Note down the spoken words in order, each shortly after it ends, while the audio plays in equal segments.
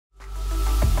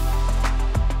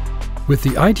With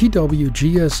the ITW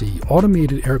GSE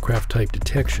automated aircraft type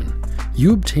detection,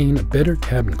 you obtain a better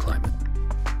cabin climate.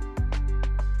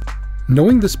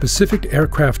 Knowing the specific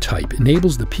aircraft type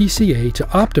enables the PCA to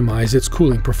optimize its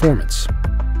cooling performance.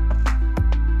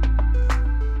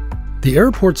 The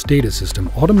airport's data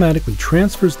system automatically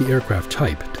transfers the aircraft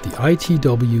type to the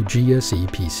ITW GSE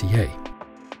PCA.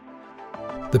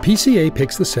 The PCA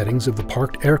picks the settings of the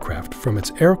parked aircraft from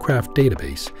its aircraft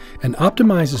database and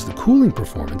optimizes the cooling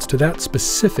performance to that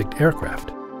specific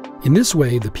aircraft. In this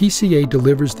way, the PCA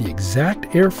delivers the exact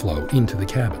airflow into the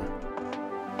cabin.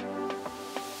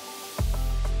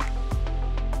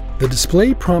 The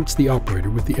display prompts the operator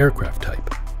with the aircraft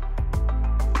type.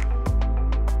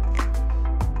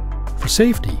 For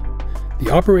safety,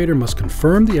 the operator must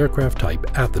confirm the aircraft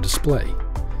type at the display.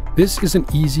 This is an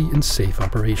easy and safe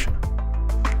operation.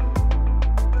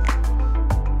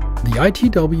 The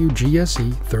ITW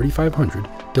GSE 3500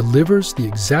 delivers the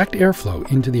exact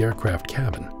airflow into the aircraft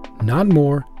cabin, not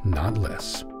more, not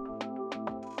less.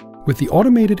 With the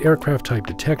automated aircraft type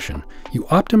detection, you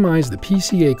optimize the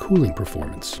PCA cooling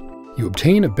performance. You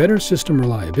obtain a better system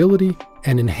reliability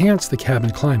and enhance the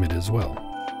cabin climate as well.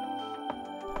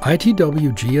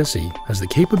 ITW GSE has the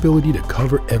capability to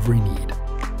cover every need.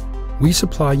 We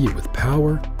supply you with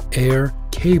power, air,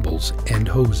 cables, and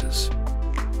hoses.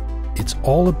 It's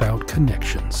all about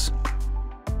connections.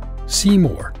 See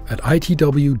more at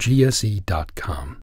itwgse.com.